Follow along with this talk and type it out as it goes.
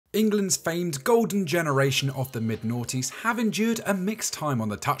England's famed golden generation of the mid-noughties have endured a mixed time on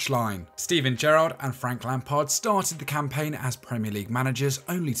the touchline. Steven Gerrard and Frank Lampard started the campaign as Premier League managers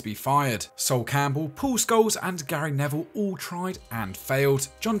only to be fired. Sol Campbell, Paul Scholes and Gary Neville all tried and failed.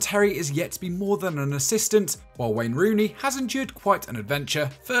 John Terry is yet to be more than an assistant, while Wayne Rooney has endured quite an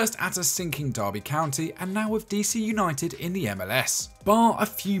adventure, first at a sinking Derby County and now with DC United in the MLS. Bar a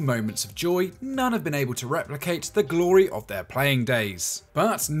few moments of joy, none have been able to replicate the glory of their playing days.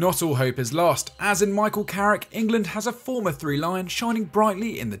 But not all hope is lost, as in Michael Carrick, England has a former Three Lion shining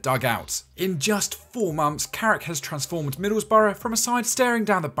brightly in the dugout. In just 4 months, Carrick has transformed Middlesbrough from a side staring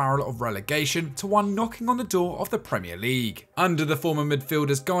down the barrel of relegation to one knocking on the door of the Premier League. Under the former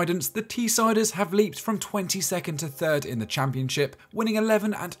midfielder's guidance, the Teessiders have leaped from 22nd to 3rd in the Championship, winning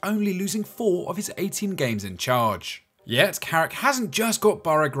 11 and only losing 4 of his 18 games in charge. Yet, Carrick hasn't just got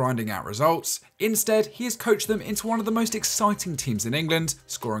Boro grinding out results. Instead, he has coached them into one of the most exciting teams in England,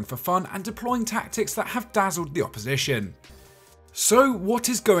 scoring for fun and deploying tactics that have dazzled the opposition. So, what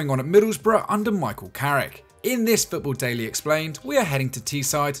is going on at Middlesbrough under Michael Carrick? In this Football Daily Explained, we are heading to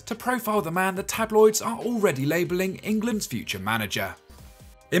Teesside to profile the man the tabloids are already labelling England's future manager.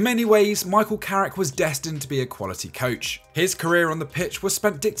 In many ways, Michael Carrick was destined to be a quality coach. His career on the pitch was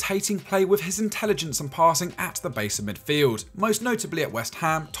spent dictating play with his intelligence and passing at the base of midfield, most notably at West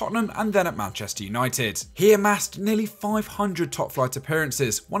Ham, Tottenham and then at Manchester United. He amassed nearly 500 top-flight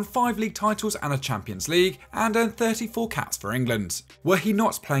appearances, won 5 league titles and a Champions League, and earned 34 caps for England. Were he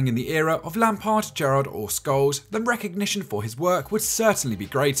not playing in the era of Lampard, Gerrard or Scholes, then recognition for his work would certainly be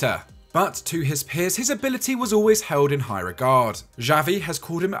greater. But to his peers, his ability was always held in high regard. Xavi has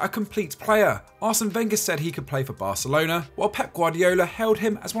called him a complete player. Arsene Wenger said he could play for Barcelona, while Pep Guardiola hailed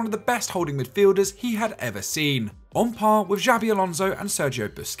him as one of the best holding midfielders he had ever seen, on par with Xabi Alonso and Sergio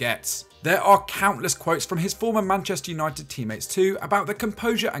Busquets. There are countless quotes from his former Manchester United teammates too about the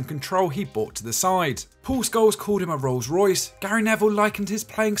composure and control he brought to the side. Paul Scholes called him a Rolls Royce, Gary Neville likened his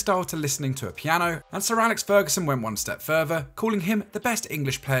playing style to listening to a piano, and Sir Alex Ferguson went one step further, calling him the best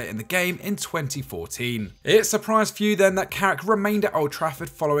English player in the game in 2014. It surprised few then that Carrick remained at Old Trafford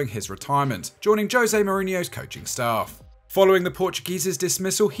following his retirement, joining Jose Mourinho's coaching staff. Following the Portuguese's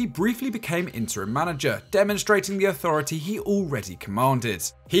dismissal, he briefly became interim manager, demonstrating the authority he already commanded.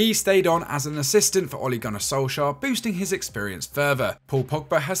 He stayed on as an assistant for Ole Gunnar Solskjaer, boosting his experience further. Paul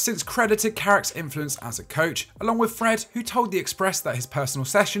Pogba has since credited Carrick's influence as a coach, along with Fred, who told the Express that his personal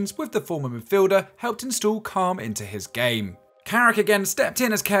sessions with the former midfielder helped install calm into his game. Carrick again stepped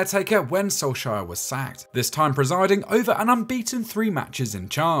in as caretaker when Solskjaer was sacked, this time presiding over an unbeaten 3 matches in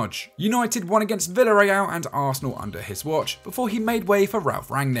charge. United won against Villarreal and Arsenal under his watch, before he made way for Ralf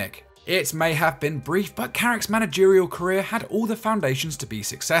Rangnick. It may have been brief, but Carrick's managerial career had all the foundations to be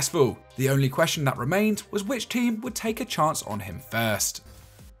successful. The only question that remained was which team would take a chance on him first.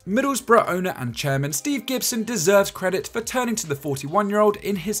 Middlesbrough owner and chairman Steve Gibson deserves credit for turning to the 41-year-old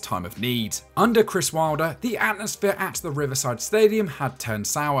in his time of need. Under Chris Wilder, the atmosphere at the Riverside Stadium had turned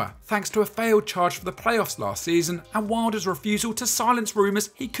sour, thanks to a failed charge for the playoffs last season and Wilder's refusal to silence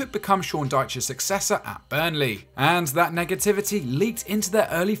rumours he could become Sean Dyche's successor at Burnley. And that negativity leaked into their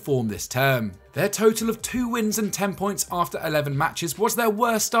early form this term. Their total of 2 wins and 10 points after 11 matches was their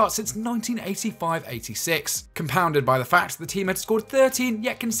worst start since 1985-86, compounded by the fact the team had scored 13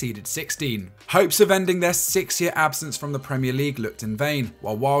 yet conceded 16. Hopes of ending their 6-year absence from the Premier League looked in vain,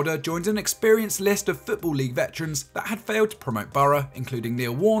 while Wilder joined an experienced list of Football League veterans that had failed to promote Boro, including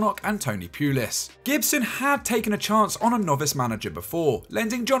Neil Warnock and Tony Pulis. Gibson had taken a chance on a novice manager before,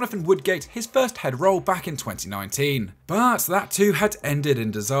 lending Jonathan Woodgate his first head role back in 2019. But that too had ended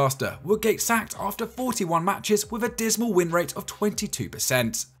in disaster. Woodgate sacked after 41 matches with a dismal win rate of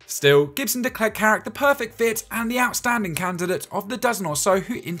 22%. Still, Gibson declared Carrick the perfect fit and the outstanding candidate of the dozen or so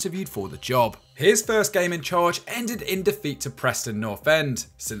who interviewed for the job. His first game in charge ended in defeat to Preston North End.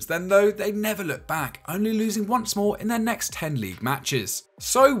 Since then though, they never looked back, only losing once more in their next 10 league matches.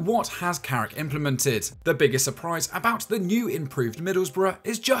 So what has Carrick implemented? The biggest surprise about the new improved Middlesbrough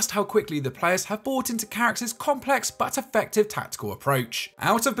is just how quickly the players have bought into Carrick's complex but effective tactical approach.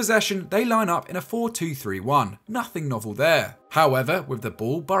 Out of possession, they line up in a 4-2-3-1, nothing novel there. However, with the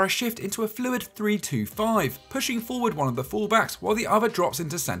ball, Boro shift into a fluid 3-2-5, pushing forward one of the fullbacks while the other drops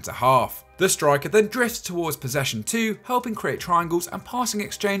into centre half. The striker then drifts towards possession 2, helping create triangles and passing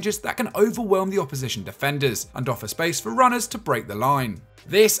exchanges that can overwhelm the opposition defenders and offer space for runners to break the line.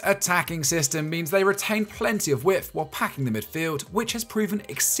 This attacking system means they retain plenty of width while packing the midfield, which has proven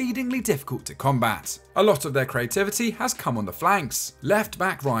exceedingly difficult to combat. A lot of their creativity has come on the flanks. Left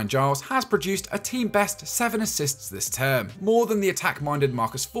back Ryan Giles has produced a team best 7 assists this term, more than the attack-minded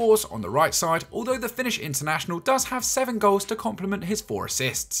Marcus Forss on the right side, although the Finnish international does have 7 goals to complement his 4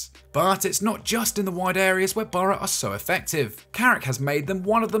 assists. But it's not just in the wide areas where Boro are so effective. Carrick has made them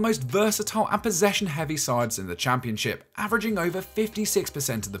one of the most versatile and possession-heavy sides in the Championship, averaging over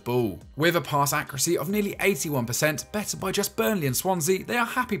 56% of the ball. With a pass accuracy of nearly 81%, better by just Burnley and Swansea, they are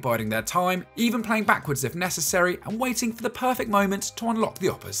happy biding their time, even playing backwards if necessary, and waiting for the perfect moment to unlock the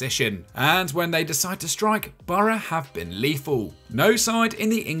opposition. And when they decide to strike, Boro have been lethal. No side in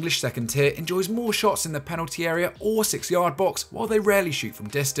the English second tier enjoys more shots in the penalty area or 6-yard box, while they rarely shoot from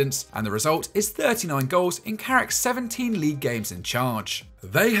distance, and the result is 39 goals in Carrick's 17 league games in charge.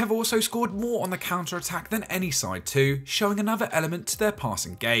 They have also scored more on the counter-attack than any side too, showing another element to their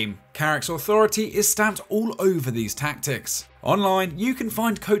passing game. Carrick's authority is stamped all over these tactics. Online, you can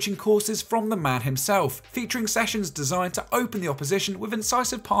find coaching courses from the man himself, featuring sessions designed to open the opposition with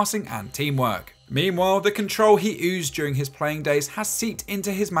incisive passing and teamwork. Meanwhile, the control he oozed during his playing days has seeped into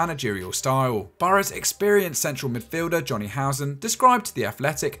his managerial style. Boro's experienced central midfielder Johnny Housen described to The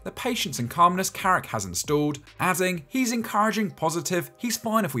Athletic the patience and calmness Carrick has installed, adding, "He's encouraging, positive, he's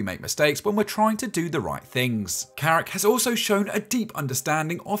fine if we make mistakes when we're trying to do the right things." Carrick has also shown a deep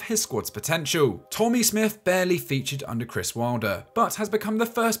understanding of his squad's potential. Tommy Smith barely featured under Chris Wilder, but has become the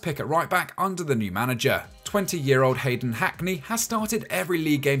first pick at right back under the new manager. 20-year-old Hayden Hackney has started every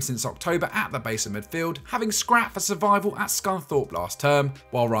league game since October at the base of midfield, having scrapped for survival at Scunthorpe last term,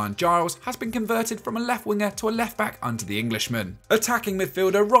 while Ryan Giles has been converted from a left winger to a left back under the Englishman. Attacking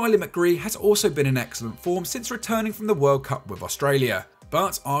midfielder Riley McGree has also been in excellent form since returning from the World Cup with Australia.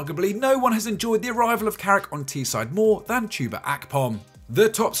 But arguably no one has enjoyed the arrival of Carrick on Teesside more than Chuba Akpom. The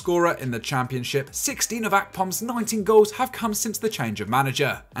top scorer in the Championship, 16 of Akpom's 19 goals have come since the change of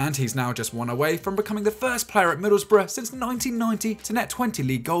manager, and he's now just one away from becoming the first player at Middlesbrough since 1990 to net 20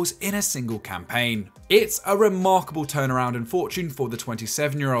 league goals in a single campaign. It's a remarkable turnaround in fortune for the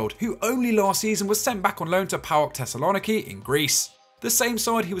 27-year-old, who only last season was sent back on loan to PAOK Thessaloniki in Greece, the same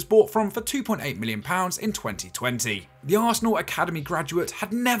side he was bought from for £2.8 million in 2020. The Arsenal Academy graduate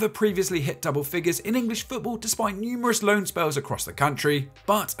had never previously hit double figures in English football despite numerous loan spells across the country,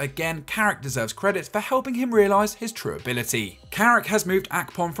 but again Carrick deserves credit for helping him realise his true ability. Carrick has moved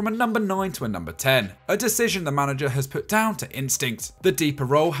Akpom from a number 9 to a number 10, a decision the manager has put down to instinct. The deeper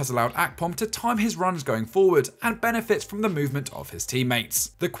role has allowed Akpom to time his runs going forward and benefits from the movement of his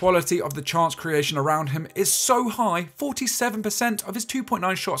teammates. The quality of the chance creation around him is so high, 47% of his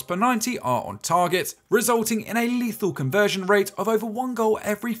 2.9 shots per 90 are on target, resulting in a lethal conversion rate of over 1 goal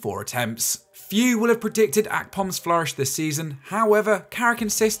every 4 attempts. Few will have predicted Akpom's flourish this season, however, Carrick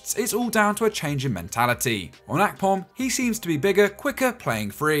insists it's all down to a change in mentality. On Akpom, he seems to be bigger, quicker,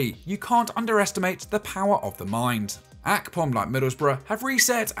 playing free. You can't underestimate the power of the mind. Akpom, like Middlesbrough, have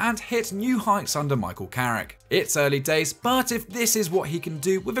reset and hit new heights under Michael Carrick. It's early days, but if this is what he can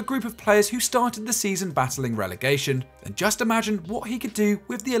do with a group of players who started the season battling relegation, then just imagine what he could do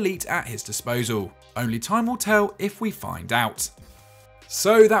with the elite at his disposal. Only time will tell if we find out.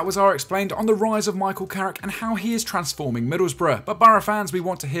 So that was our explained on the rise of Michael Carrick and how he is transforming Middlesbrough. But Boro fans, we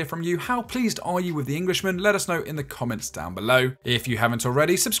want to hear from you. How pleased are you with the Englishman? Let us know in the comments down below. If you haven't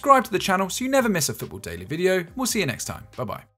already, subscribe to the channel so you never miss a Football Daily video. We'll see you next time. Bye bye.